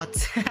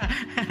thoughts.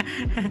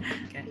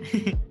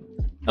 Okay.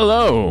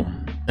 Hello,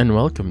 and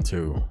welcome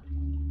to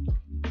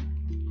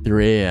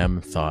 3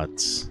 a.m.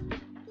 Thoughts.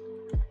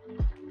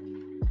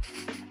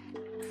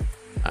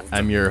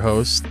 I'm your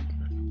host,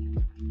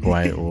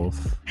 Quiet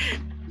Wolf.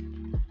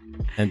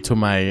 And to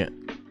my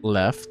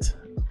left,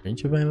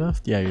 aren't you my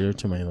left? Yeah, you're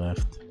to my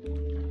left.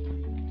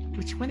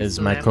 Which one Is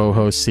the my left?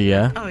 co-host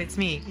Sia. Oh, it's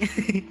me.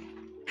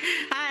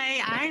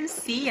 Hi, I'm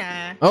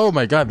Sia. Oh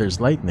my god, there's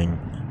lightning.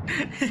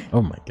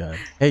 Oh my god.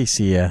 Hey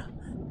Sia.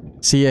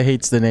 Sia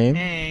hates the name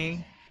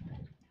Hey.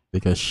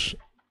 because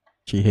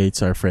she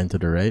hates our friend to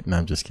the right. No,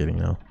 I'm just kidding.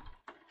 No.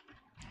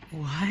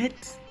 What?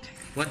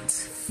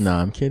 What? No,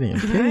 I'm kidding.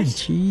 I'm kidding.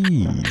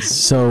 Jeez.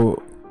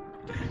 So,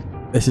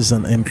 this is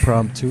an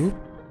impromptu.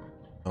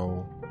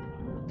 No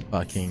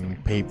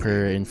fucking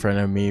paper in front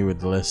of me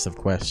with a list of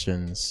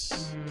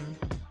questions.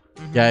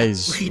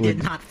 Guys, We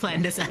did not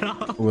plan this at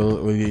all.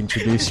 will you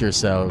introduce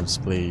yourselves,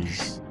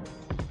 please?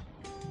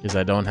 Because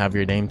I don't have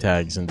your name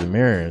tags in the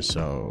mirror,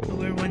 so...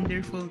 We're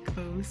wonderful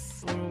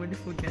hosts. We're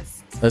wonderful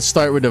guests. Let's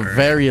start with the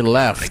very I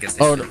left. guess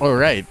I Oh, should.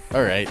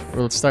 alright.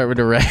 We'll start with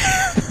the right.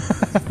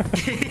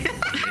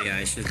 Yeah,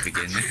 I should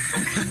begin.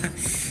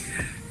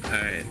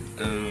 Alright,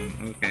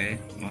 okay.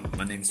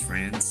 My name's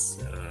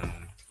Franz.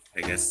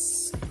 I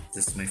guess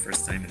this is my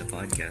first time in the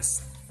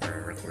podcast,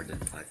 or a recorded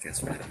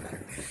podcast for that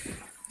matter.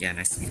 Yeah,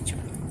 nice to meet you.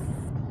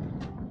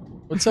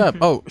 What's up?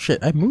 Oh, shit.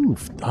 I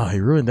moved. Oh, I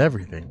ruined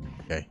everything.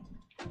 Okay.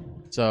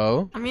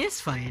 So, I mean, it's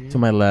fine. to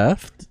my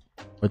left,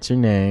 what's your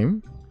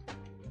name?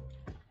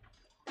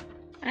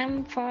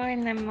 I'm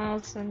foreign. I'm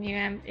also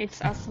new.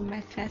 It's also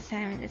my first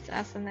time, and it's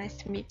also nice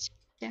to meet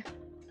you.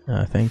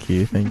 Thank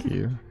you.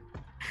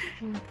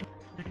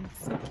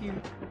 So cute.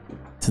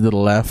 To the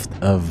left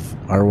of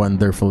our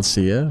wonderful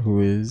Sia,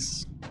 who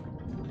is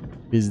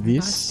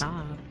this?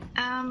 Stop.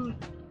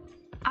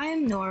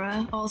 I'm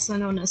Nora, also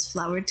known as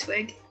Flower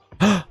Twig.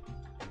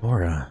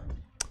 Nora.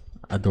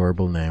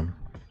 Adorable name.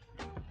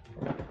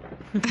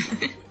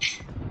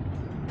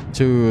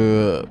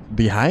 To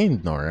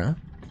behind Nora.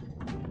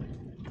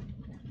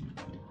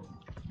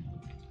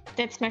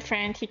 That's my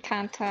friend. He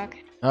can't talk.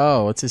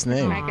 Oh, what's his His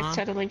name? mic is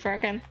totally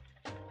broken.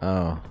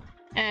 Oh,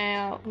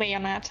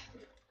 Leonard.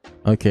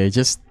 okay.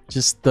 Just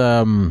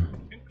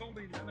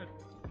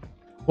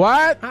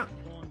What? Huh?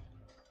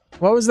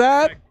 What was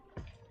that?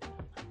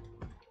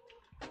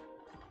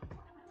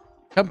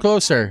 Come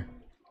closer.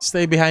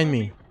 Stay behind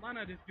me.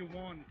 Leonard if you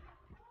want.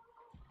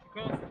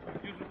 Because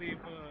usually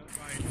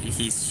right,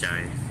 He's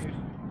shy.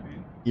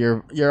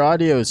 Your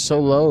audio is so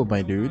low,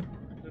 my dude. You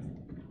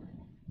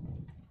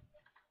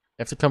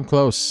have to come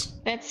close.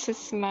 That's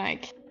his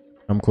mic.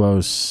 Come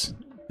close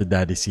to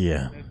Daddy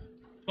Sia.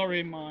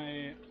 sorry,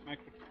 my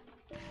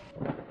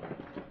microphone.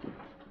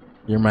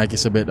 Your mic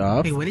is a bit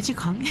off. Wait, what did you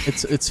call me?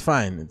 It's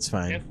fine. It's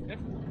fine. Yes, yes.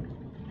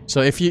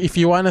 So if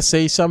you want to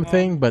say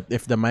something, but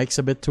if the mic's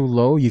a bit too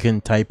low, you can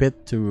type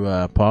it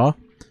to Paw,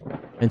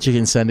 and she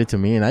can send it to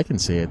me, and I can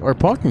say it, or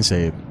Paw can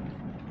say it.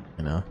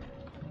 You know,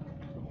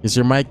 because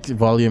your mic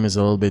volume is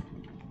a little bit.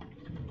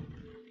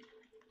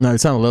 No,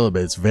 it's not a little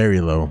bit. It's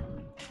very low,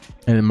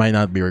 and it might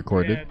not be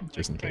recorded, Yeah,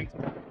 just in case.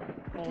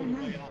 All the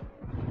way up.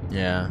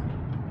 Yeah.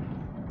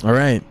 All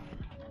right.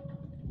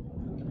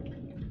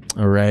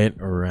 All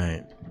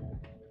right.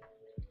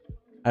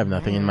 I have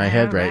nothing in my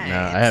head right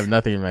now. I have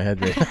nothing in my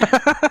head right now.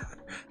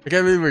 I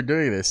can't believe we're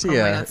doing this. Oh my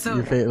Yeah, God, so-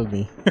 you failed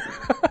me.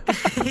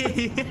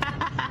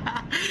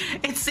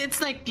 It's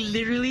like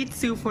literally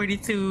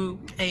 2:42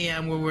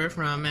 a.m. where we're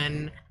from,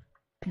 and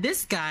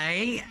this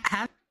guy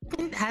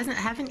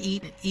haven't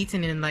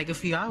eaten in like a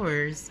few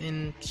hours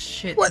and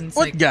shit. What since,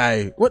 what like,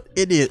 guy? What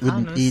idiot I don't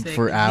wouldn't know, eat sick.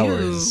 for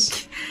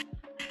hours?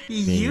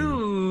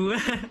 You.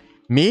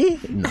 Me?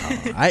 No.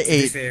 I To be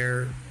ate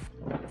fair,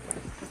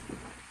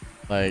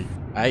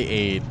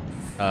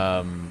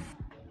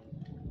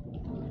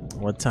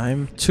 what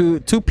time? 2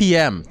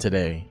 p.m.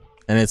 today.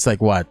 And it's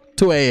like what?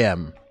 2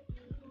 a.m.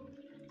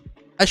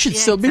 I should Yeah,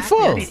 still be exactly.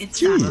 full. Wait, it's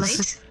that Jeez.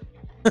 late?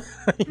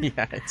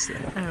 Yeah, it's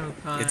Oh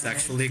god. it's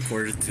actually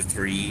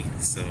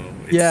 2:45, so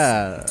it's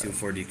Yeah.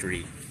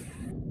 2:43.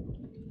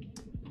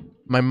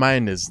 my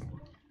mind is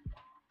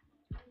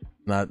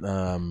not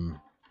what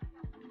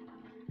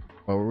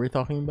were we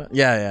talking about?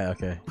 Yeah,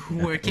 okay.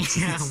 Yeah, Working. It's,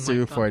 Oh it's my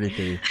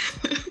 2:43.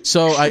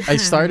 So I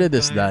started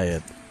this God.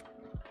 diet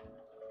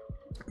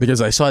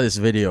because I saw this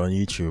video on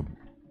YouTube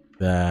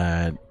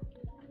that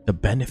the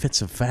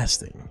benefits of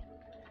fasting,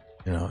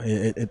 you know,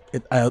 it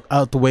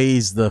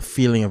outweighs the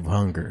feeling of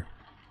hunger.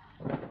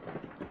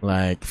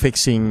 Like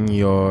fixing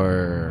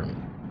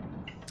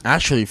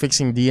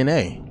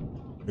DNA,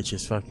 which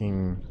is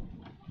fucking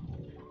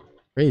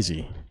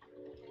crazy.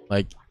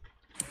 Like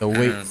the I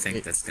way don't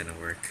think that's gonna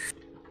work.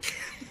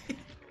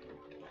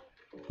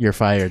 you're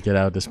fired. Get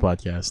out of this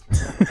podcast.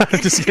 I'm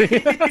just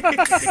kidding.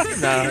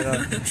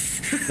 No,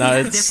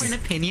 Different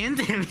opinions.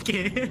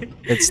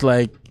 it's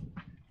like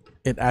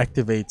it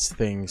activates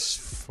things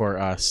for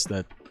us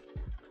that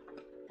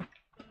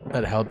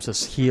helps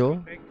us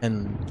heal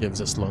and gives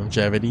us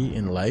longevity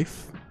in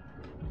life.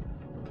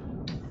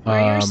 Where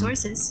are your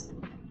sources?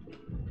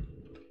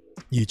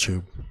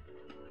 YouTube.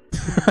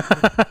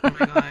 Oh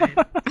my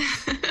god.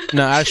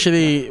 No,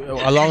 actually,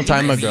 a long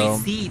time Even ago,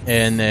 receipts.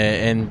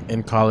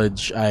 in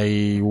college,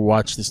 I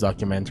watched this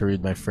documentary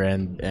with my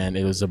friend, and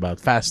it was about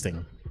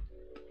fasting.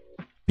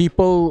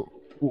 People,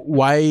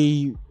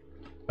 why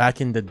back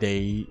in the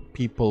day,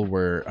 people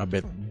were a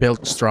bit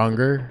built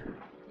stronger,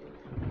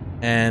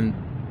 and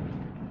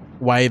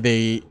why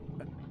they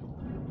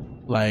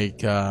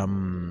like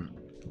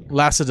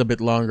lasted a bit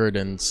longer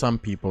than some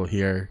people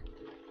here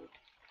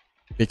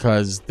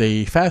because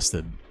they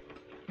fasted.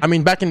 I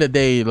mean, back in the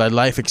day, like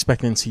life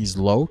expectancy is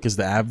low because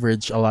the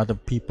average, a lot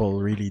of people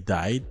really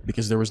died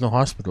because there was no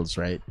hospitals,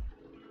 right?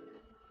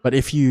 But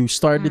if you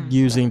started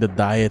using the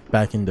diet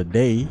back in the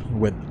day,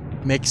 with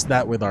mix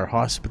that with our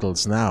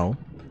hospitals now,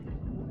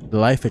 the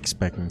life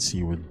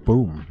expectancy would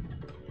boom.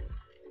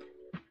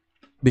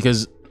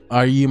 Because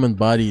our human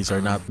bodies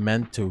are not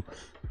meant to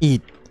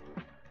eat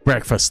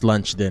breakfast,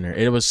 lunch, dinner.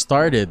 It was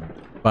started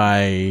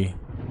by,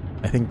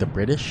 I think, the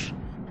British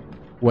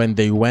when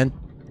they went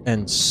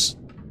and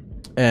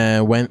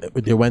when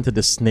they went to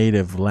this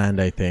native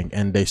land, I think,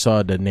 and they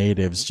saw the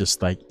natives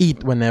just like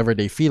eat whenever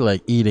they feel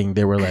like eating.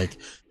 They were like,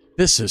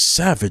 "This is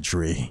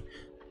savagery.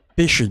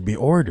 This should be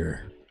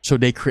order." So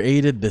they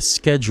created this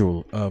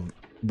schedule of.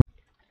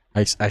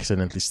 I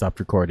accidentally stopped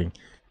recording.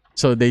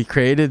 So they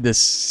created this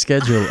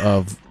schedule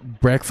of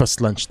breakfast,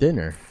 lunch,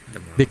 dinner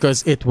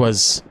because it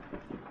was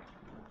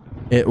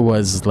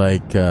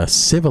like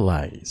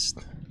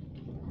civilized.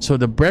 So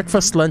the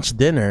breakfast, lunch,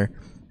 dinner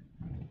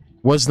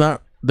was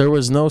not. There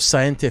was no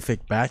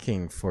scientific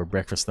backing for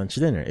breakfast, lunch,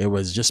 dinner. It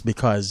was just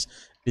because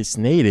these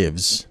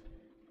natives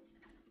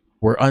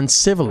were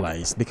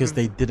uncivilized because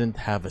they didn't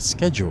have a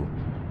schedule.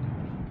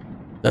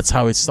 That's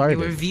how it They started.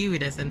 were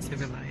viewed as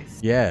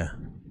uncivilized. Yeah.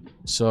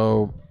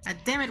 So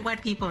Damn it,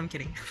 white people! I'm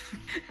kidding.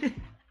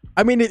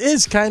 I mean, it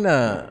is kind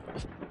of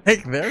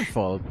like their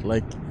fault.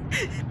 Like,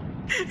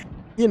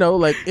 you know,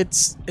 like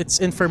it's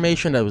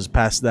information that was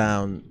passed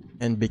down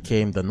and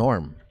became the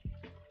norm.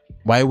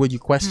 Why would you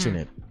question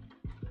it?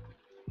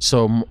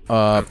 So,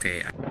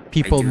 Okay.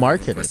 people I do have a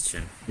market it.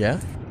 question. Yeah,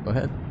 go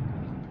ahead.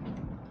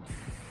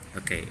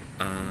 Okay.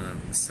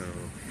 So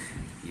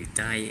you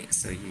diet.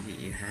 So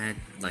you had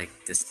like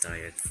this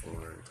diet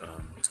for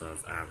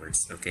 12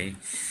 hours. Okay.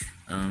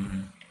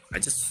 I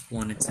just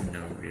wanted to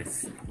know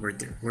if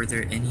were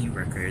there any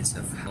records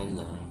of how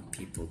long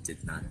people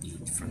did not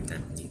eat from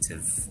that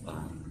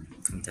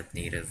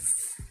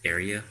native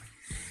area?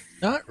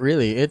 Not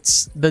really.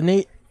 It's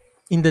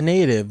in the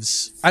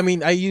natives. I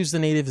mean, I use the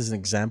natives as an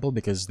example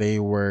because they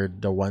were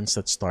the ones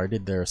that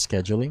started their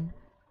scheduling.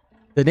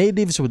 The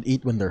natives would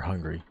eat when they're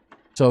hungry,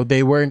 so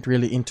they weren't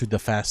really into the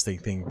fasting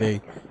thing.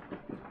 They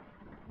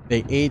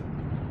ate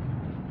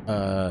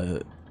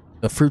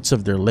the fruits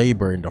of their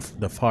labor in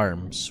the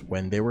farms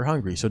when they were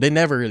hungry, so they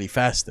never really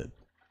fasted.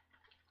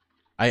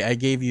 I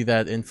gave you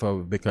that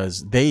info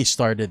because they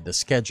started the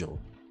schedule.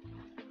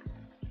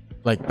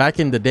 Like back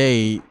in the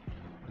day,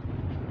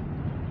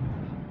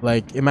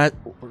 like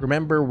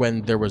remember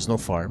when there was no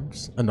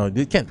farms? Oh, no,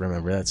 you can't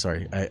remember that.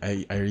 Sorry,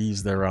 I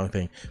used the wrong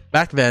thing.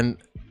 Back then,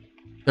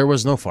 there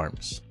was no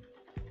farms.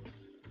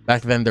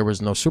 Back then, there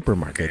was no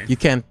supermarket. Okay. You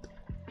can't.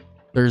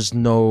 There's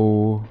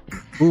no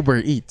Uber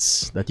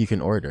Eats that you can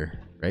order.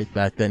 Right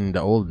back then in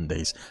the olden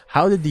days,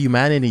 how did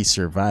humanity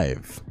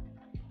survive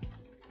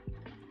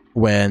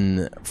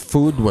when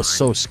food was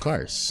so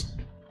scarce?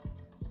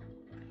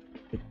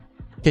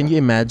 Can you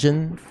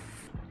imagine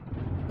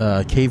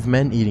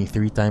cavemen eating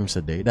 3 times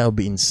a day? That would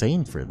be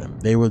insane for them.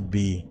 They would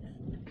be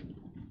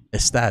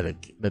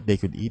ecstatic that they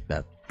could eat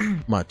that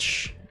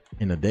much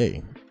in a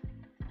day.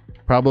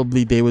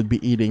 Probably they would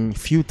be eating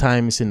few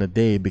times in a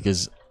day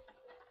because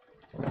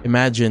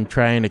imagine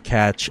trying to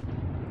catch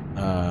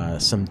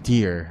some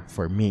deer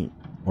for meat,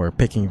 or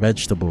picking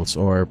vegetables,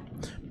 or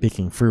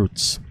picking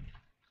fruits.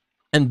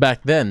 And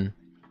back then,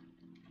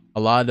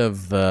 a lot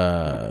of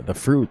the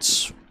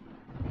fruits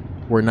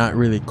were not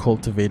really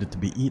cultivated to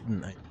be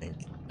eaten, I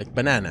think. Like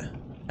banana.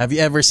 Have you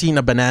ever seen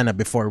a banana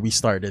before we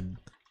started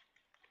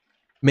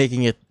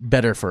making it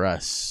better for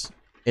us?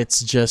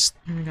 It's just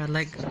Oh my god,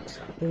 like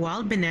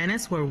wild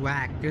bananas were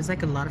whack. There's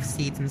like a lot of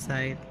seeds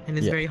inside, and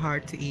it's Yeah. very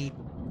hard to eat,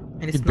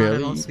 and it's Could not at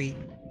barely all eat. sweet.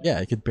 yeah,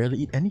 I could barely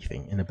eat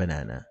anything in a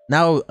banana.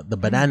 Now the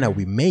banana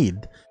we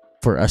made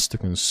for us to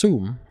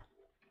consume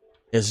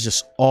is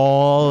just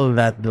all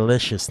that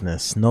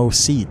deliciousness, no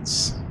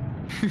seeds.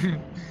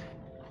 Oh,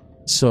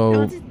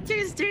 So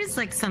there's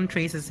like some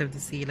traces of the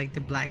seed, like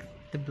the black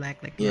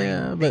like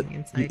yeah, ring but thing you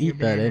inside eat your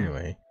that banana.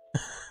 anyway.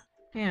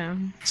 Yeah.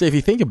 So if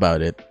you think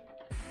about it,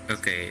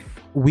 Okay.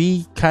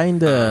 we kind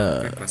Quick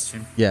of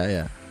question.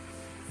 yeah.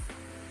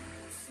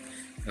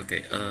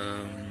 Okay.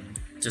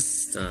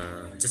 Just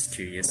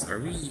curious. Are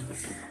we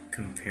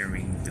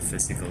comparing the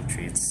physical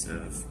traits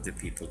of the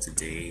people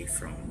today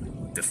from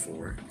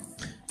before?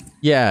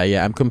 Yeah,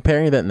 I'm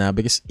comparing that now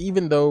because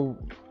even though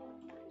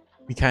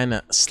we kind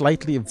of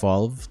slightly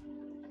evolved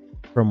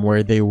from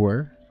where they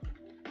were,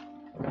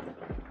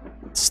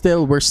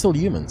 we're still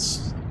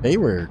humans. They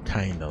were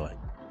kind of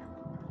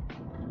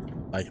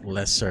like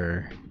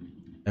lesser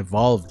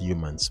evolved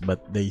humans,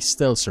 but they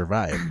still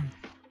survive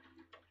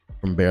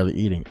from barely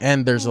eating.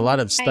 And there's a lot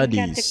of I got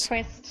the studies.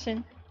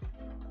 question.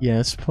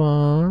 Yes,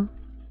 Pa?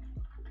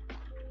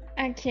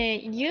 Okay,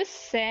 you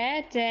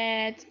said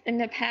that in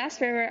the past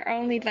there were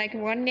only like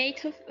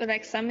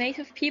some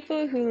native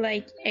people who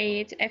like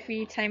ate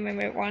every time when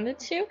they wanted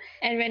to,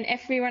 and when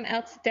everyone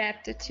else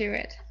adapted to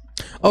it.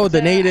 Oh, the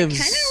So natives.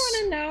 I kind of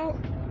want to know.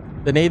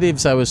 The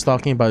natives I was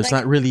talking about, it's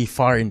Like- not really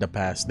far in the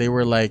past. They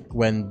were like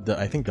when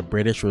I think the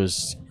British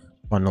was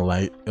trying to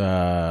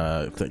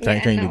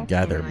know.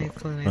 gather,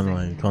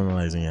 Colonizing.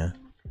 colonizing, yeah.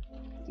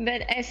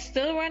 But I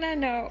still want to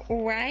know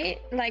why,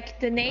 like,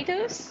 the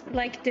natives,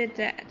 like, did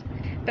that.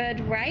 But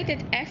why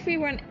did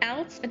everyone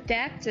else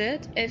adapt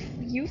it if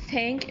you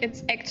think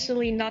it's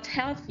actually not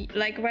healthy?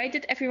 Like, why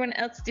did everyone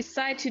else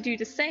decide to do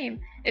the same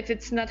if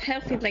it's not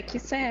healthy, like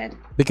you said?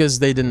 Because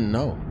they didn't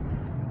know.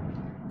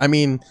 I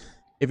mean,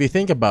 if you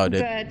think about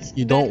it, But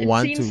you don't it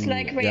want seems to.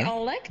 like we yeah?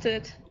 all liked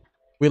it.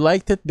 We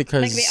liked it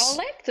because Like, we all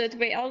liked it.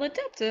 We all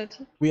adapted.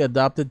 we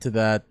adopted to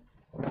that,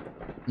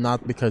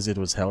 not because it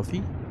was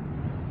healthy,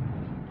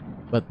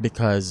 but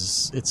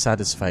because it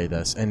satisfied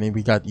us, and then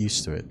we got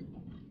used to it.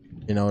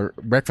 You know,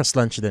 breakfast,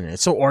 lunch, dinner.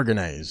 It's so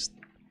organized.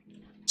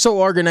 So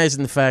organized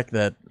in the fact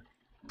that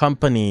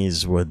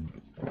companies would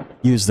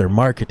use their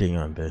marketing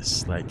on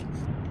this. Like,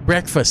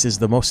 breakfast is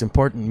the most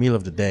important meal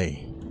of the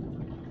day.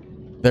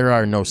 There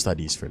are no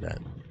studies for that.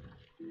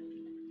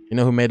 You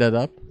know who made that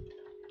up?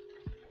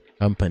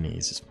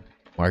 Companies.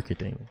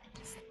 Marketing.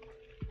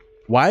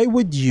 Why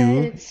would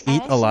you it's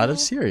eat a lot of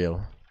also-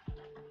 cereal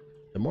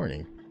in the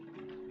morning?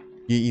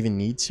 Do you even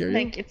need cereal?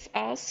 Like, it's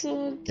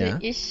also the Yeah.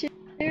 issue.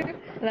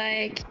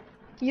 Like,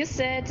 you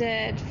said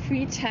that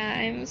 3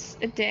 times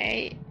a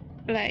day,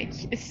 like,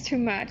 is too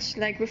much,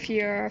 like, with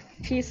your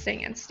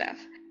feasting and stuff.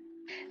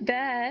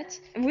 But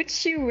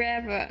would you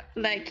rather,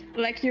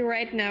 like you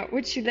right now,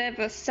 would you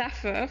rather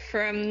suffer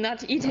from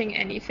not eating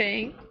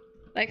anything,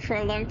 like, for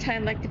a long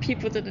time, like the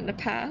people did in the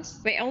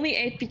past? They only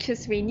ate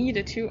because they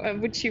needed to, or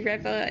would you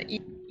rather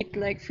eat,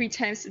 like, 3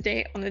 times a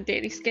day on a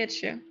daily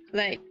schedule?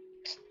 Like,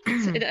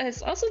 it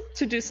has also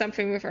to do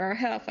something with our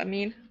health, I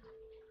mean.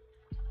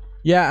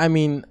 Yeah, I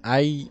mean,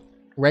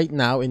 right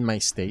now in my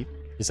state,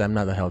 because I'm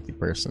not a healthy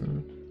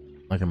person,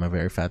 like I'm a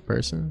very fat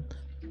person,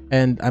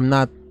 and I'm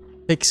not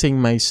fixing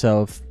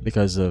myself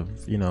because of,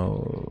 you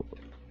know,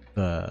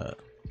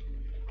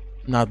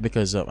 not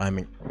because of,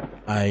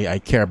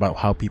 I care about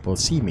how people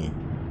see me.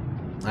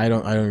 I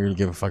don't really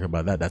give a fuck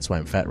about that. That's why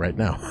I'm fat right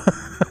now.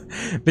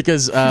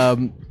 Because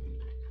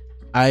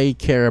I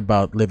care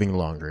about living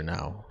longer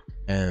now,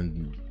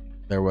 and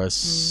there was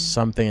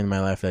something in my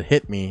life that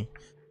hit me.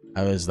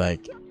 I was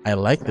like, I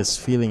like this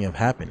feeling of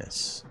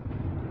happiness,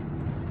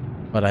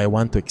 but I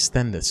want to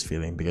extend this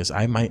feeling because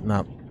I might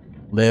not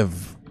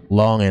live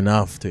long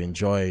enough to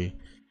enjoy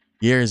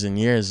years and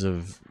years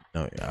of,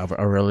 you know, of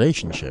a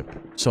relationship.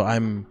 So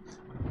I'm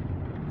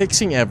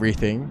fixing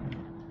everything,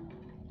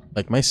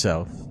 like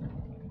myself,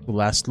 to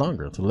last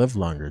longer, to live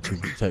longer,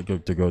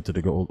 to go to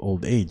the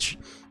old age.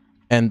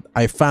 And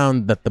I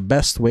found that the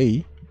best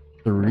way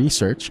to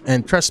research,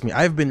 and trust me,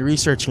 I've been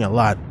researching a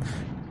lot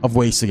of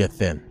ways to get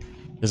thin,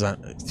 because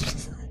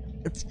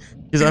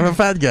I'm a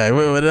fat guy.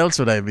 What else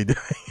would I be doing?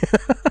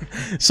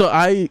 So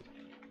I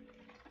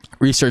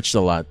researched a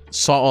lot,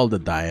 saw all the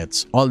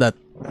diets, all that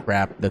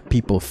crap that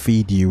people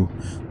feed you,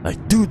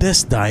 like, do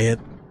this diet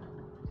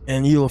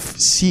and you'll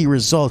see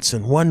results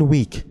in 1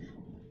 week.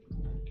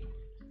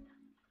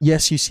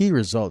 Yes, you see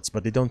results,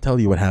 but they don't tell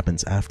you what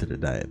happens after the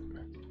diet,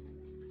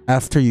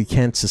 after you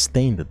can't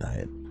sustain the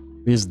diet,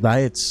 because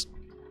diets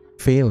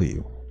fail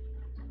you.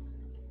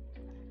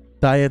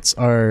 Diets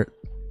are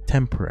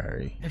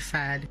temporary. A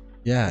fad.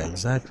 Yeah,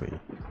 exactly.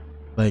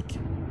 Like,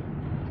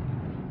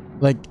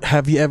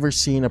 have you ever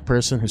seen a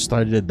person who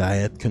started a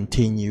diet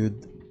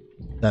continued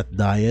that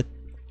diet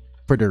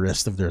for the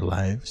rest of their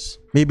lives?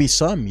 Maybe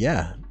some,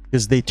 yeah,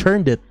 because they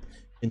turned it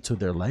into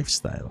their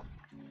lifestyle.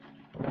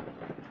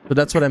 So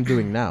that's what I'm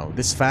doing now.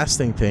 This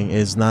fasting thing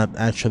is not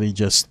actually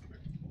just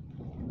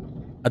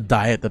a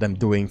diet that I'm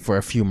doing for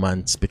a few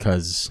months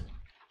because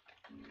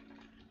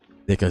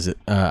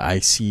I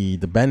see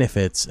the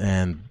benefits,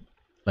 and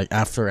like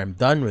after I'm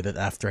done with it,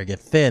 after I get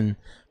thin,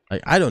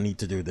 like I don't need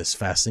to do this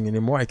fasting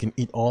anymore. I can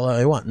eat all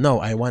I want. No,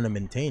 I want to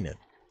maintain it.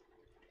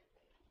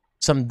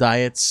 Some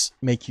diets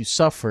make you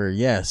suffer,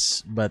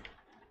 yes, but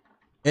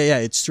yeah,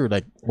 it's true.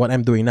 Like what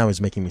I'm doing now is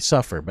making me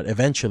suffer, but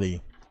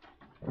eventually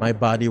my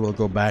body will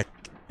go back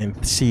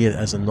and see it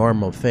as a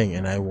normal thing,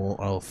 and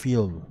I'll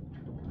feel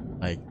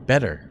like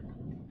better.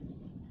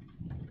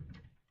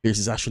 This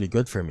is actually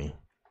good for me.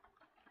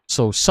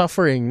 So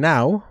suffering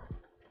now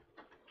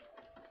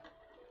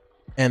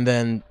and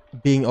then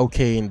being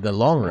okay in the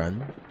long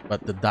run,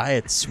 but the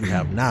diets we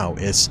have now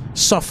is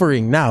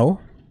suffering now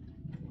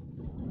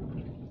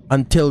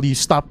until you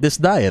stop this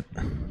diet.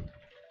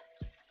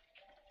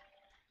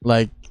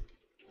 Like,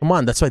 come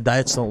on, that's why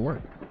diets don't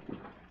work.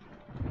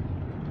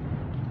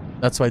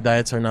 That's why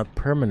diets are not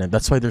permanent.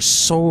 That's why there's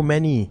so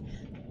many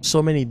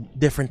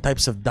different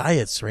types of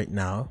diets right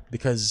now,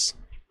 because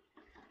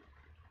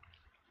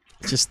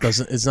It just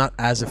doesn't. It's not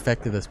as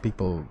effective as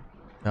people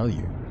tell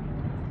you.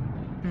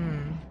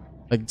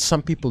 Like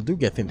some people do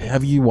get thin.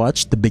 Have you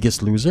watched The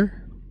Biggest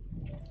Loser?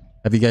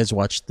 Have you guys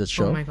watched the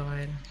show? Oh my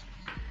god.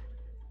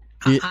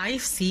 It-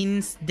 I've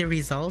seen the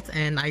result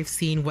and I've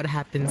seen what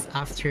happens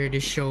after the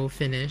show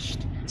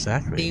finished.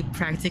 Exactly. They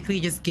practically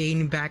just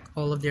gain back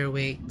all of their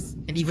weight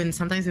and even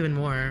sometimes even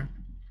more.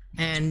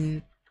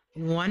 And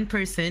one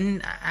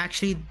person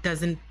actually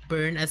doesn't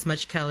burn as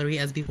much calorie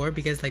as before,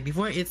 because like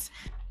before it's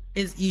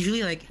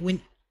usually like when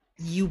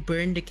you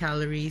burn the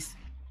calories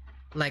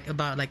like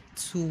about like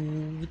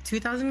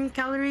 2,000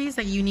 calories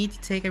that you need to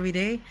take every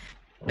day,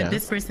 but Yeah.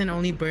 this person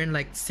only burned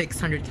like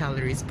 600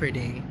 calories per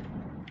day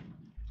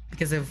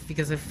because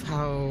of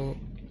how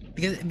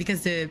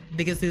because the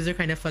Biggest Loser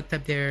kind of fucked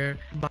up their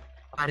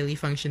bodily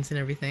functions and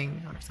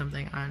everything or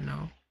something. I don't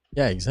know,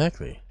 Yeah,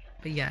 exactly.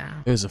 but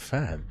yeah, It was a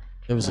fad.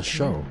 It was a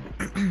show.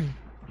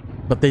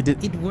 But they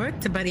did it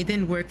worked, but it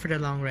didn't work for the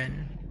long run.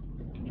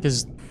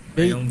 because I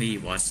they. only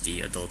watched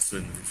the Adult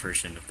Swim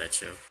version of that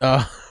show.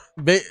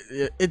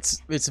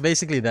 It's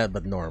basically that,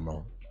 but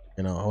normal.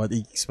 You know what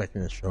you expect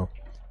in a show.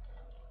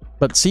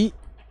 But see,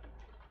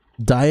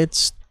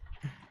 diets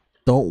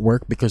don't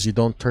work because you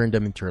don't turn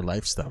them into your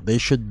lifestyle. They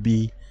should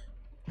be.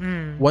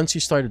 Once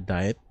you start a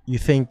diet, you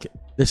think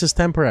this is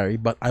temporary,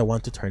 but I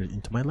want to turn it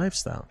into my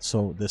lifestyle.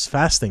 So this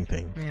fasting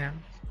thing, Yeah.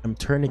 I'm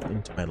turning it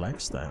into my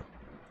lifestyle.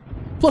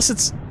 Plus,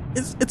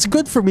 it's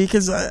good for me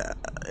because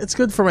it's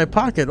good for my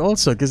pocket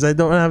also because I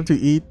don't have to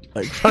eat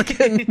like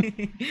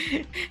fucking.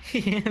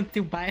 You have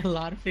to buy a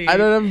lot of food. I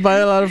don't have to buy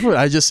a lot of food.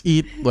 I just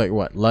eat like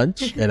what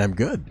lunch and I'm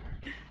good.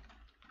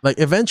 Like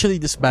eventually,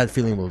 this bad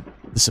feeling will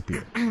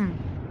disappear.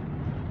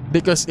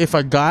 Because if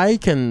a guy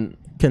can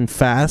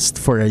fast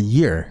for a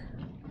year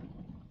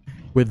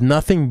with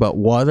nothing but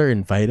water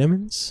and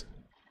vitamins,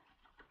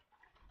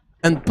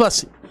 and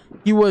plus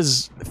he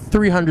was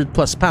 300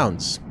 plus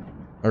pounds.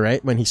 All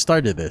right, when he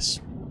started this.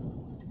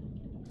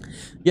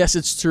 Yes,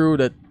 it's true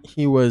that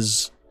he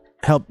was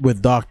helped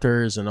with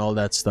doctors and all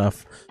that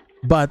stuff,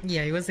 but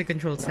Yeah, it was a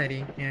controlled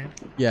setting. Yeah.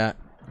 yeah,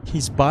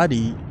 his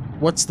body.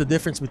 What's the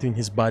difference between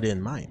his body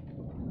and mine?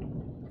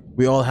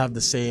 We all have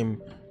the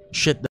same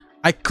shit.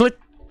 I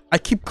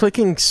keep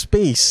clicking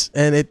space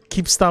and it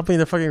keeps stopping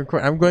the fucking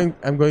record.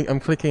 I'm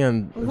clicking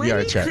on Why do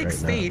VR you chat click right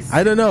space? now.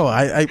 I don't know.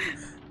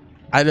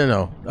 I don't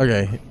know.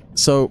 Okay,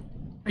 so.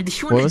 Or do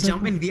you What want was to it?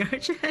 jump in VR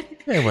chat?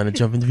 I want to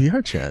jump into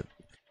VR chat.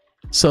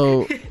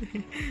 So,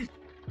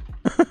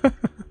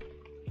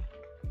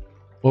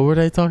 what were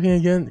I talking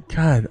again?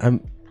 God,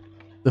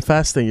 the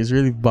fasting is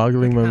really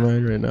boggling my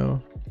mind right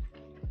now.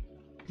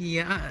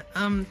 Yeah.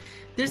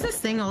 There's this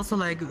thing also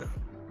like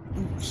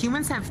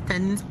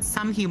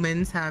some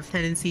humans have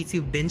tendency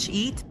to binge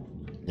eat.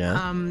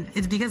 Yeah.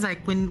 It's because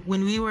like when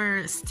we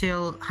were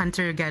still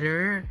hunter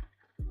gatherer,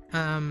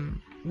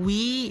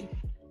 we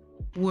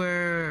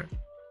were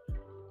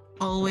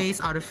always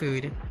out of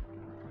food,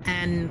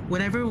 and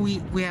whenever we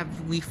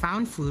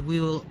found food, we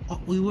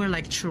were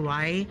like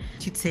try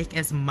to take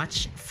as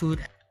much food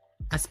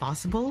as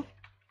possible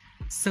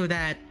so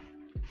that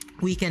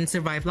we can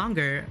survive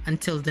longer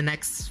until the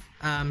next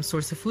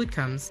source of food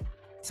comes.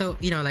 So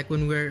you know, like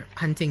when we're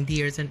hunting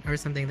deers or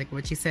something like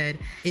what you said,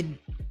 it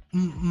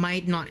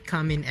might not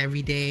come in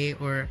every day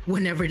or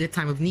whenever the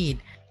time of need.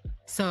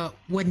 So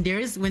when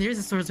there's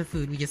a source of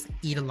food, we just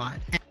eat a lot.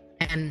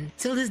 And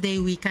till this day,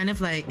 we kind of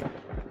like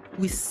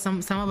some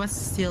of us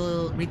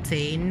still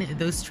retain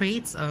those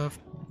traits of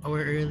our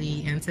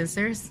early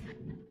ancestors.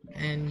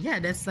 And yeah,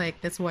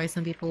 that's why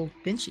some people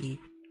binge eat.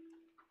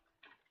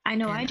 I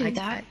know And I do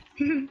that.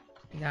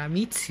 Yeah,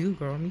 me too,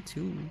 girl. Me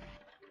too.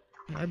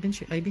 I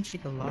binge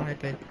eat a lot,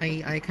 but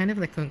I kind of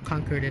like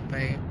conquered it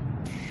by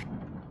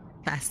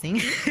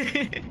fasting.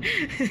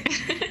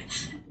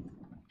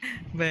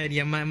 But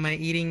yeah, my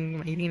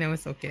eating now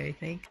is okay, I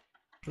think.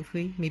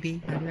 Hopefully,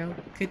 maybe, I don't know,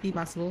 could be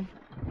possible.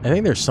 I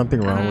think there's something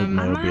wrong with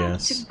my I might have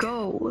OBS. to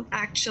go,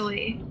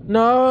 actually.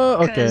 No,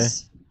 okay.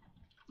 'Cause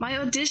my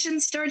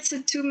audition starts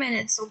in 2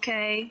 minutes,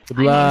 okay? Good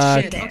I need to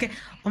luck. be there. Okay.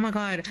 Oh my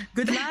god.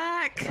 Good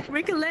luck.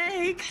 Break a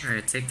leg.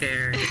 Alright, take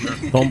care.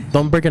 Good luck.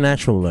 Don't break an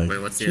actual leg.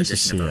 Wait, what's the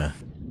Jesus, audition yeah.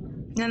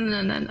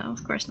 about? No,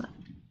 of course not.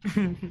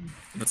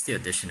 What's the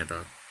audition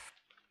about?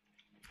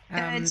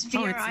 It's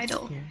VR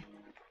Idol.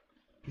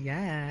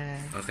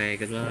 Yeah. Okay,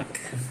 good luck.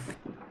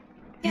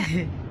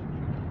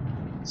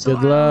 So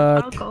Good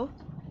luck. I'll go.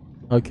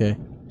 Okay.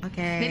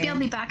 Okay. Maybe I'll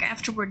be back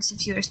afterwards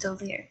if you are still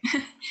there.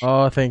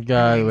 Oh, thank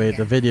God. Wait, Yeah.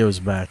 the video's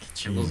back.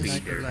 It will Jesus. be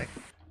Good here. luck.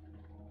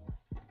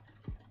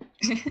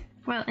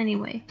 Well,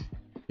 anyway.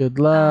 Good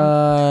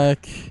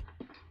luck.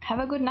 Have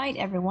a good night,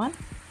 everyone.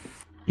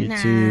 You Good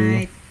too.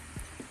 night.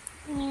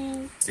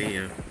 See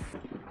ya.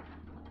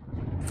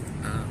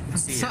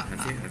 See So- ya.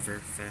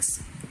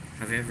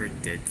 Have you ever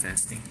did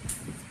fasting?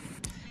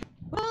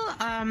 Well,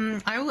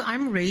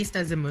 I'm raised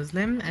as a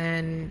Muslim,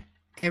 and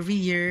every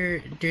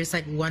year there's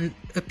like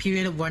a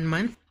period of 1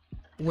 month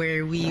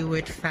where we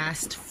would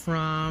fast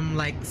from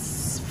like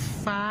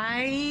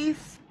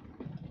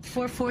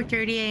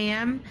 4:30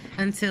 a.m.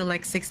 until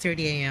like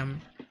 6:30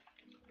 a.m.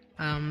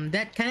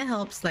 That kind of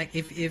helps, like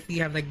if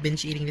you have like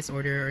binge eating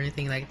disorder or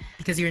anything, like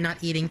because you're not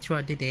eating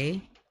throughout the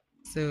day,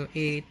 so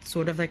it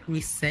sort of like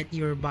reset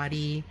your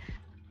body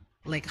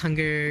like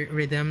hunger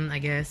rhythm, I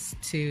guess,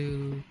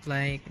 to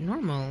like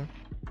normal.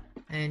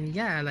 And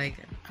yeah, like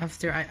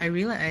after I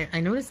realized I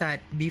noticed that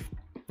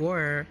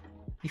before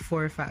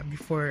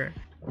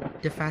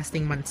the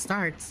fasting month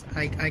starts,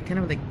 I kind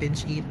of like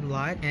binge eat a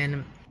lot,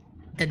 and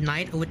at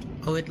night I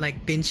would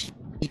like binge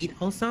eat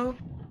also,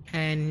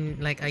 and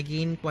like I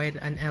gained quite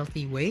an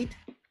healthy weight.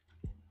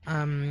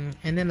 And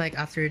then like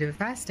after the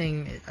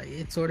fasting,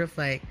 it's sort of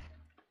like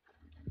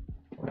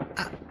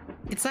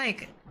it's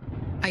like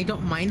I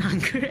don't mind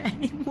hunger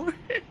anymore.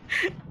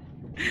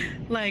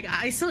 Like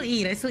I still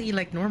eat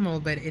like normal,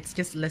 but it's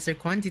just lesser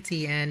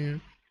quantity, and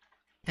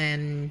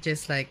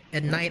just like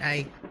at night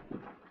I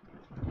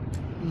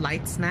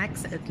light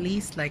snacks at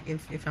least, like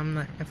if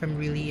I'm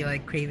really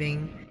like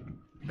craving,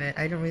 but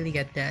I don't really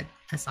get that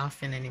as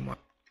often anymore.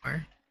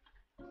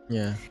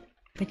 Yeah.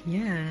 But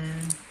yeah.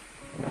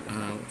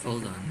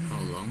 Hold on.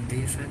 How long do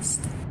you fast?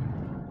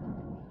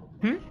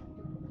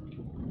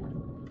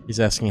 He's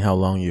asking how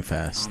long you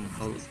fast.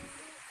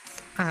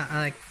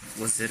 Like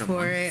Was it a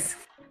for month?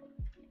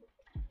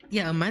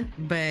 yeah, a month,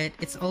 but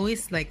it's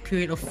always like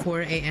period of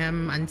 4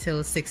 a.m.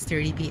 until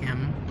 6:30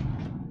 p.m.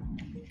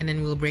 and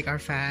then we'll break our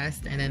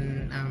fast, and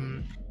then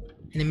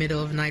in the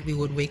middle of the night we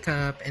would wake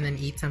up and then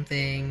eat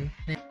something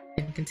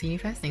and continue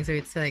fasting. So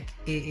it's like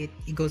it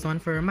goes on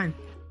for a month.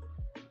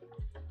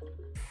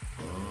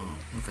 Oh,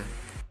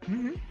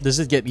 okay. Does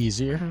it get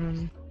easier?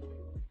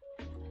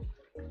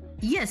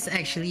 Yes,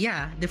 actually,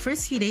 yeah. The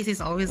first few days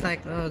is always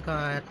like, oh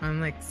god,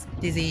 I'm like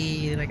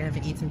dizzy, like I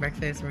haven't eaten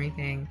breakfast or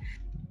anything.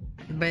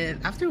 But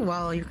after a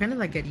while, you kind of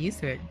like get used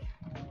to it.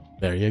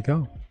 There you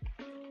go.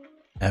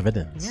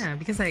 Evidence. Yeah,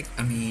 because like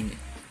I mean,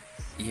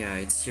 yeah,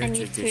 it's your I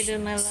need food tradition.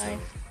 in my so-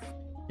 life.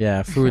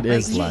 Yeah, food like,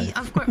 is life.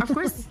 of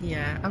course,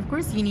 yeah, of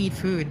course you need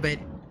food, but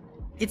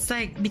it's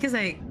like because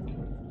like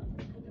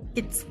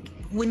it's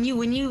when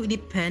you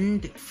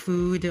depend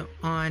food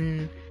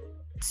on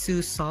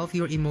to solve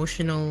your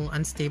emotional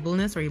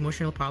unstableness or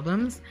emotional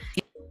problems,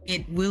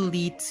 it will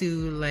lead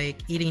to like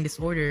eating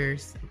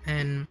disorders.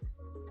 And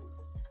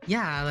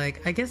yeah,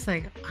 like I guess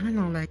like I don't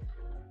know, like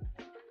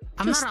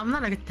I'm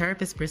not like a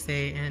therapist per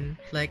se, and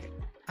like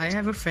I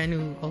have a friend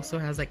who also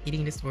has like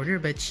eating disorder,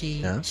 but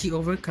she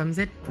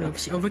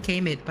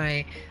overcame it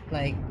by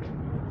like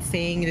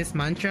saying this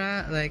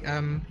mantra, like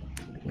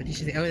what did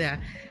she say? Oh yeah,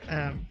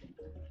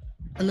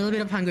 a little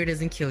bit of hunger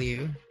doesn't kill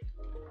you.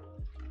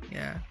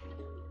 Yeah.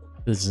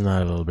 This is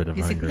not a little bit of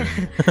Basically-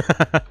 hunger.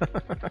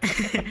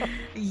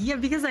 Yeah,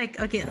 because like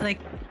okay, like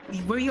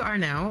where you are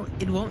now,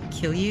 it won't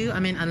kill you.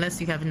 I mean,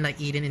 unless you haven't like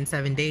eaten in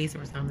 7 days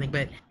or something.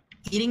 But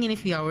eating in a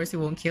few hours, it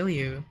won't kill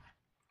you.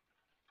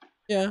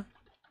 Yeah.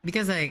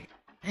 Because like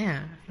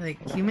yeah,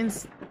 like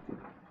humans,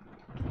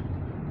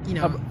 you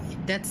know,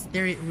 that's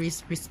their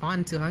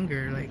respond to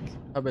hunger. Like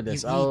How about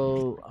this? you eat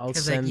I'll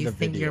because send like you the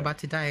think video. you're about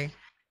to die.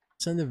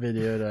 Send the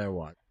video that I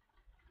want.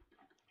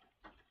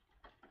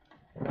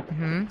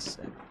 Hmm.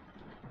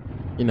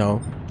 You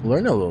know,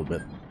 learn a little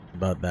bit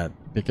about that,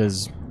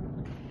 because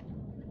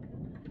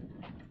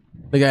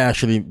the guy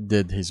actually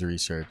did his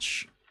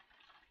research,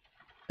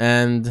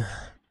 and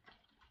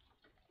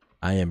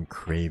I am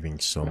craving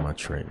so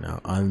much right now.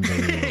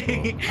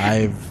 Unbelievable.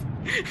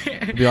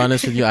 To be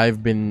honest with you,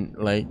 I've been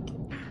like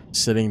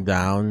sitting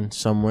down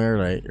somewhere,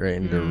 right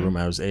in the room.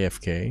 I was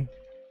AFK.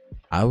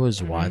 I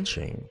was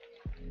watching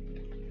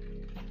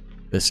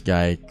this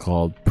guy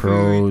called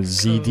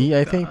ProZD,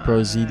 I think.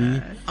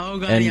 ProZD. Oh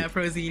god, And- yeah,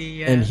 ProZD,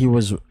 yeah. And he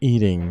was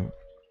eating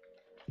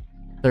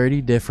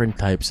 30 different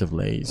types of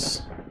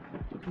Lays.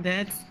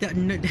 That's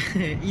no,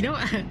 you know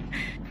what?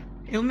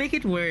 It'll make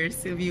it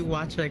worse if you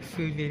watch like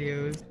food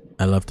videos.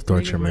 I love to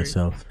torture Really weird.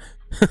 myself.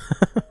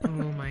 Oh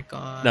my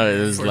god. No, it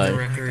was For like, the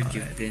record,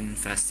 you've been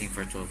fasting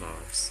for 12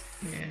 hours.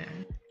 Yeah.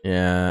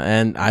 yeah,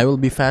 and I will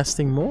be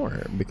fasting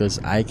more because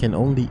I can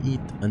only eat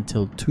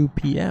until 2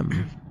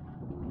 p.m.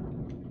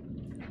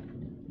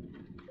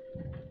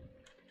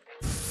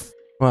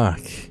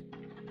 Fuck.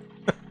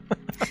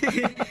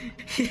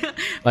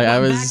 Like I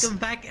was,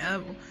 back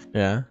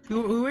yeah. we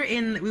were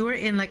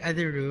in like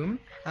other room,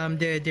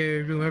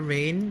 the room of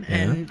rain, Yeah.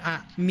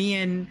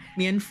 and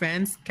me and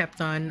friends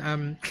kept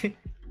on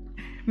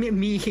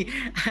me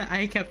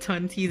I kept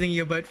on teasing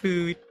you about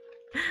food.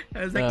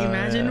 I was like,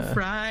 imagine yeah.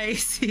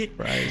 fries.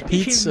 Fried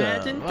pizza.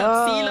 Imagine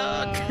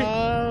tapsilog.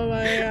 Oh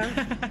my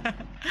god.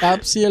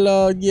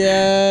 Tapsilog,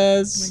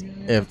 yes.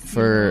 If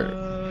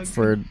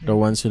for the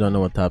ones who don't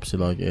know what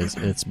tapsilog is,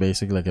 it's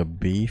basically like a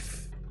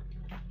beef,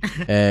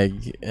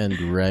 egg, and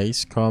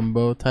rice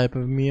combo type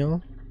of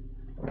meal.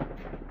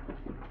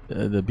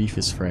 The beef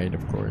is fried,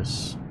 of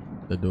course.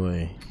 The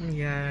doy.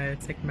 Yeah,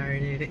 it's like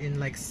marinated in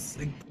like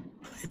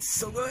it's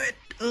so good.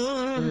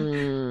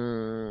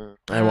 Ugh.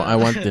 I want Oh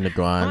my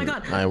dinuguan.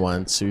 God. I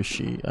want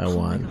sushi. I my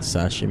want God.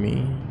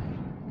 sashimi.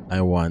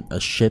 I want a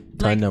shit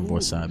ton Like, of ooh.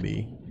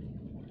 wasabi.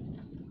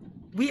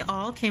 we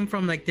all came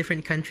from like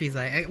different countries.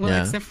 Well,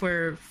 Yeah. except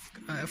for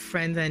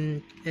friends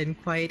and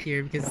Quiet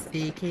here because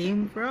they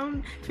came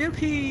from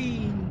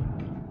Philippines.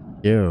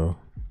 Ew.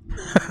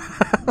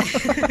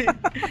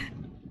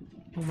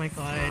 Oh my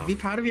god! Be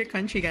proud of your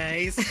country,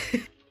 guys.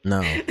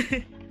 No.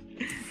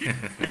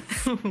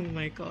 Oh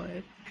my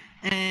god!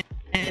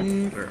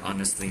 And We're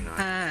honestly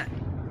not.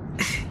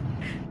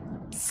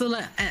 so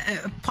like,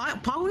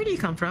 Paul, where do you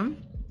come from?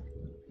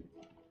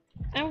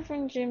 I'm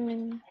from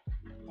Germany.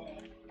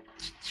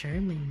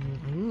 Germany.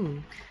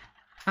 Ooh.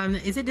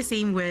 Is it the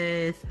same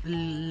with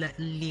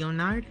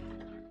Leonard?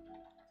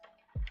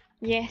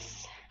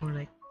 Yes, Or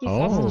like? he's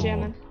also Oh.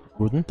 German.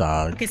 Guten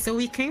Tag. Okay, so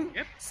we came.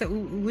 Yep. So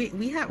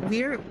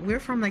we're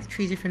from like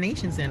 3 different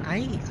nations, and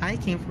I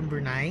came from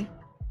Brunei.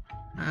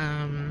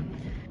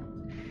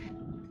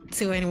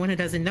 To anyone who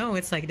doesn't know,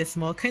 it's like this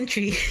small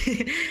country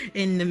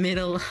in the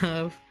middle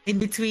of, in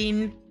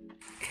between,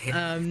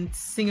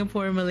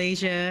 Singapore,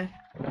 Malaysia,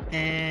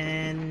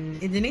 and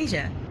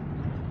Indonesia.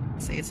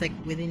 So it's like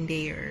within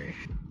there.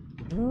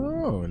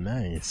 Oh,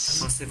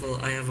 nice. Possible.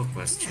 I have a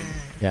question.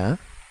 Yeah.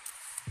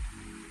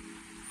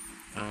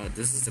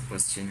 This is the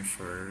question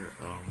for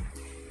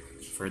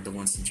the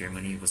ones in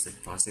Germany. Was it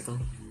possible?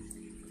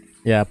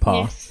 Yeah,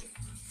 Pa. Yes.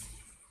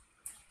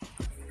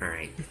 All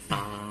right.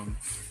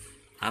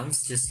 I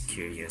was just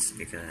curious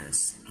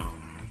because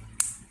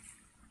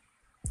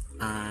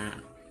I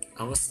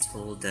was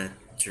told that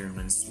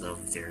Germans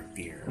love their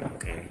beer.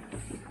 Okay.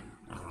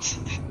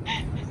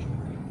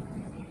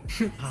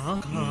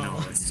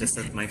 No, it's just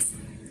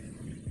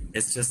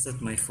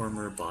that my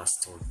former boss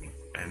told me.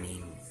 I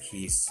mean,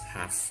 he's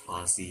half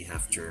Aussie,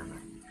 half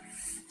German.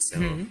 So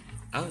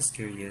I was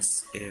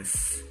curious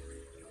if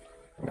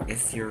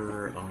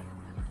you're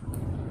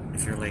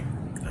like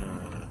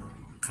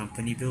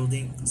company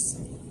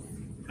buildings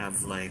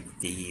have like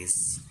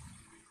these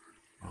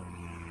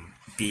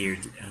beard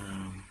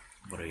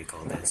what do you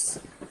call this?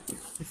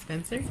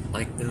 Dispenser?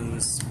 Like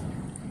those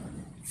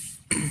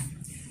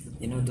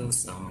you know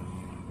those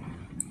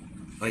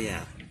oh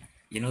yeah,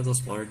 you know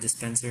those water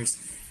dispensers.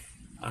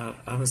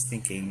 I was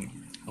thinking,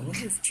 I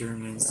wonder if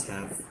Germans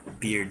have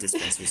beer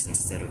dispensers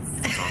instead of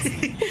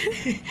coffee.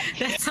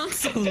 That sounds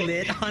so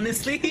lit,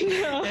 honestly.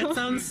 That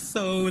sounds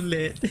so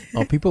lit.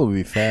 Oh, people will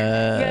be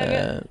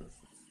fat.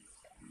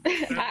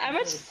 I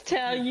must just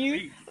tell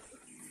you.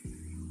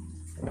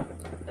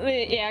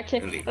 Yeah, okay.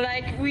 Really?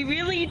 Like, we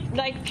really,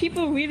 like,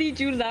 people really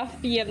do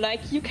love beer.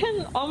 Like, you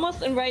can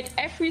almost invite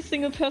every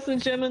single person in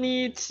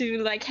Germany to,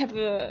 like, have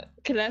a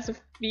glass of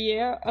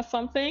beer or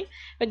something.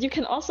 But you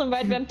can also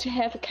invite them to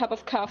have a cup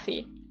of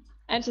coffee.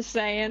 I'm just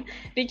saying.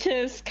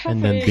 Because coffee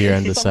And then beer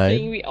on the is something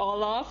side. we all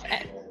love.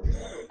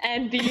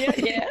 And beer,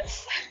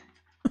 yes.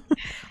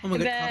 Oh my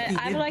god, But coffee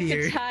I'm with like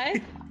beer. the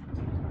type.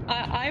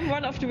 I'm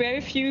one of the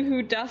very few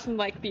who doesn't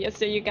like beer,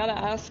 so you gotta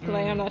ask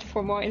Leonard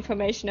for more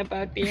information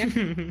about beer.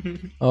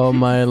 Oh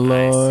my I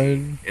lord.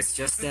 see. It's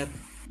just that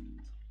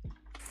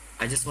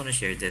I just want to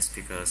share this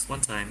because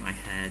one time I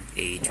had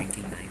a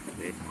drinking night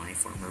with my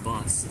former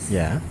boss.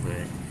 Yeah.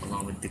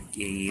 Along with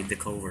the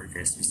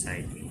co-workers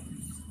beside me.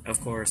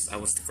 Of course, I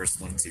was the first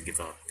one to give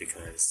up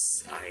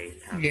because I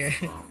have Yeah.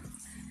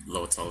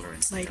 low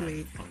tolerance on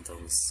Lightweight. on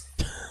those.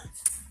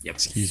 Yep.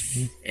 Excuse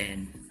me.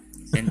 And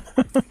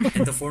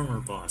the former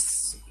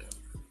boss,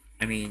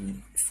 I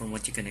mean, from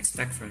what you can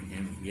expect from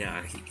him,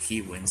 yeah,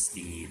 he wins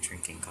the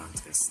drinking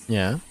contest.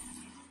 Yeah.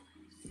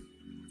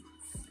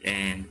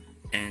 And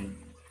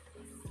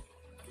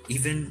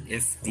even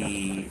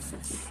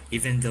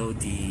though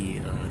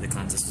the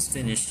contest was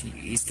finished,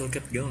 he still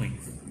kept going.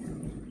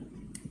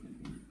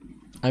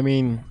 I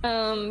mean,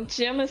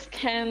 Germans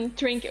can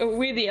drink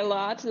really a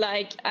lot.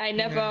 Like, I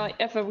never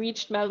ever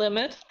reached my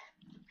limit.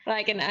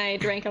 Like, and I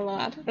drank a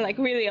lot. Like,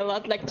 really a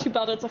lot. Like, 2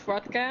 bottles of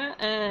vodka,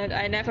 and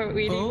I never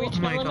really Oh reached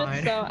my my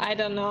limit, God. so I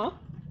don't know.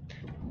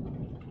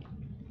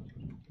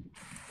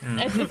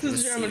 It's a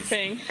Let's German see.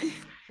 thing.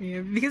 Yeah,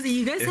 because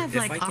you guys If- have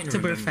if like I can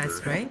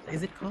Oktoberfest, remember- right?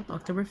 Is it called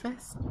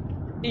Oktoberfest?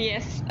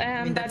 Yes, mean,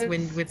 but that's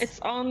when with- it's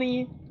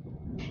only...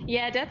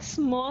 Yeah, that's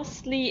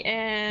mostly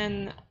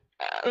in...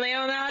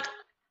 Leonard,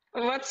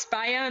 what's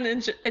Bayern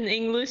in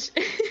English?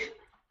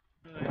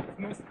 It's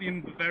mostly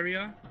in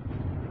Bavaria.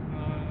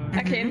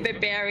 Okay, in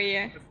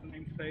Bavaria. As the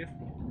name says.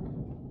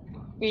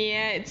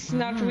 Yeah, it's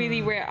not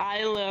really where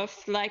I live.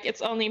 Like,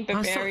 it's only in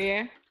Oh, so-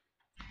 Bavaria.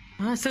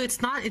 So it's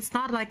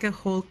not like a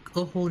whole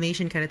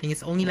nation kind of thing.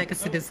 It's only like a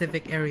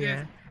specific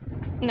area.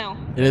 No.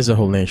 it is a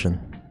whole nation.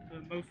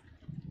 Most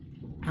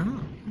Oh,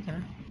 okay.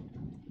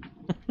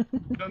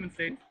 German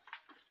states.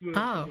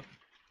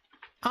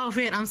 Oh,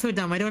 wait, I'm so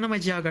dumb. I don't know my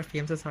geography.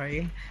 I'm so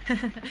sorry.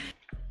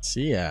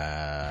 See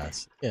ya.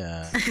 See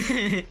ya.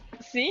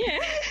 See?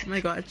 Oh my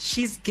god,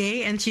 she's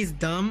gay and she's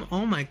dumb.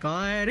 Oh my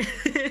god.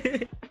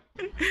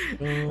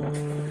 Oh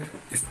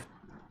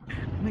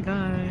my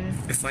god.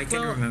 If I can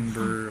Well,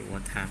 remember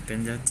what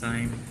happened that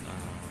time,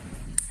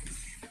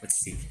 let's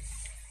see.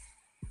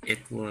 It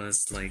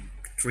was like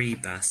 3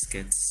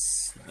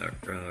 baskets,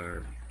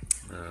 or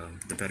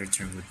the better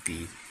term would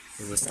be,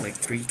 it was like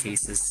 3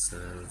 cases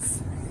of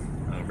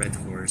Red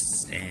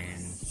Horse,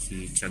 and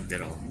he chugged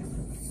it all.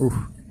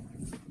 Ooh.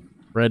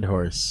 Red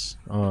Horse.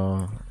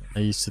 Oh, I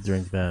used to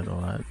drink that a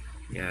lot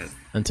Yeah,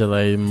 until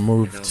I that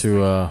moved was to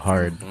from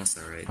hard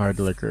Mombasa, right?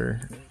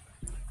 liquor.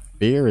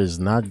 Beer is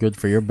not good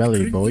for your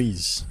belly,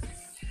 boys.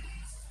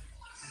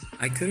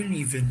 I couldn't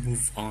even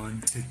move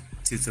on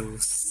to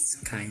those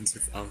kinds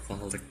of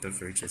alcoholic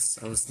beverages.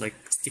 I was like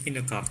sticking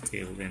a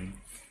cocktail, and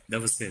that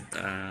was it.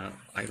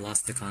 I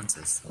lost the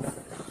contest.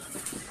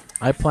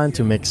 I plan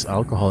to mix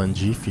alcohol and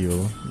G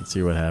Fuel and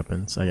see what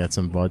happens. I got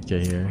some vodka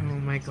here. Oh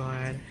my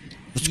god.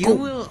 Let's You go.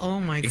 will. Oh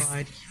my If-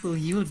 god.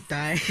 You'll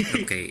die.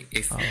 Okay,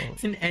 if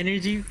It's an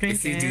energy drink.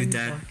 if you do and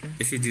that, vodka.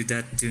 if you do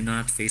that, do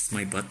not face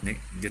my butt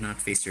do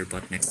not face your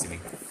butt next to me.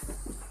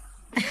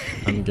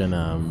 I'm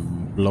gonna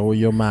blow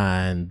your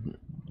mind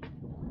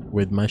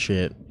with my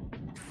shit.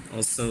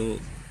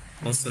 Also,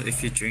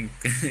 if you drink,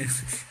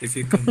 if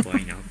you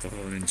combine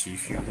alcohol and G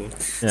Fuel,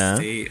 Yeah.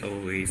 stay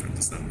away from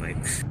the sunlight.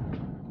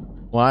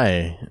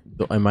 Why?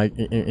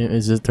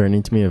 Is it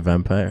turning to me a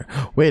vampire?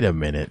 Wait a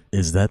minute.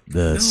 Is that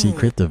the No.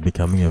 secret of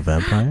becoming a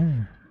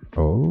vampire?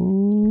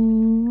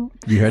 Oh,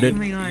 you heard Oh it?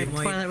 my god. You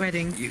might- Twilight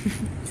Wedding.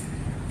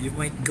 You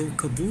might go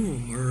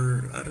kaboom,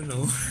 or I don't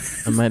know.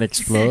 I might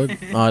explode.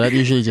 Oh, that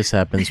usually just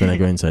happens when I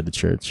go inside the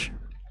church.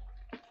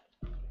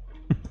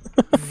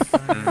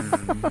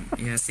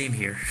 Yeah, same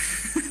here.